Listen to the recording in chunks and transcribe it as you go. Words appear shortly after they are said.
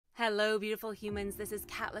Hello beautiful humans, this is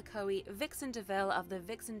Kat Lakoe, Vixen DeVille of the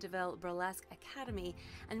Vixen DeVille Burlesque Academy,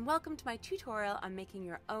 and welcome to my tutorial on making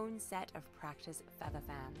your own set of practice feather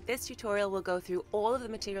fans. This tutorial will go through all of the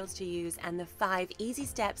materials to use and the 5 easy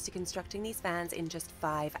steps to constructing these fans in just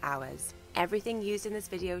 5 hours. Everything used in this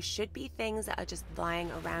video should be things that are just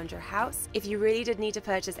lying around your house. If you really did need to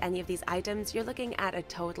purchase any of these items, you're looking at a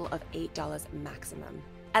total of $8 maximum.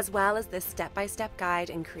 As well as this step-by-step guide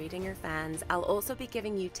in creating your fans, I'll also be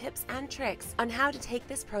giving you tips and tricks on how to take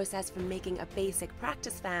this process from making a basic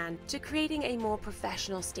practice fan to creating a more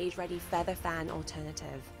professional stage-ready feather fan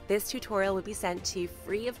alternative. This tutorial will be sent to you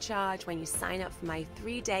free of charge when you sign up for my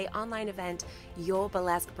 3-day online event, Your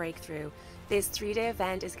Burlesque Breakthrough. This 3-day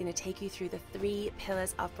event is going to take you through the 3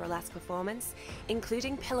 pillars of burlesque performance,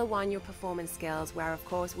 including Pillar 1, your performance skills, where of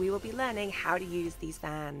course we will be learning how to use these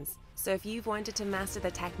fans. So if you've wanted to master the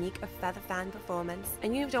technique of feather fan performance,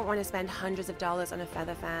 and you don't want to spend hundreds of dollars on a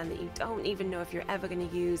feather fan that you don't even know if you're ever going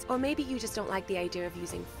to use, or maybe you just don't like the idea of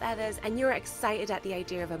using feathers and you're excited at the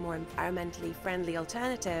idea of a more environmentally friendly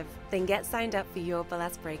alternative, then get signed up for Your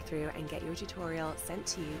Burlesque Breakthrough and get your tutorial sent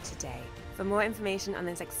to you today. For more information on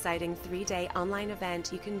this exciting 3-day online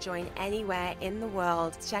event, you can join anywhere in the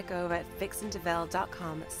world. Check over at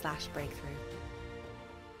vixendeville.com/breakthrough.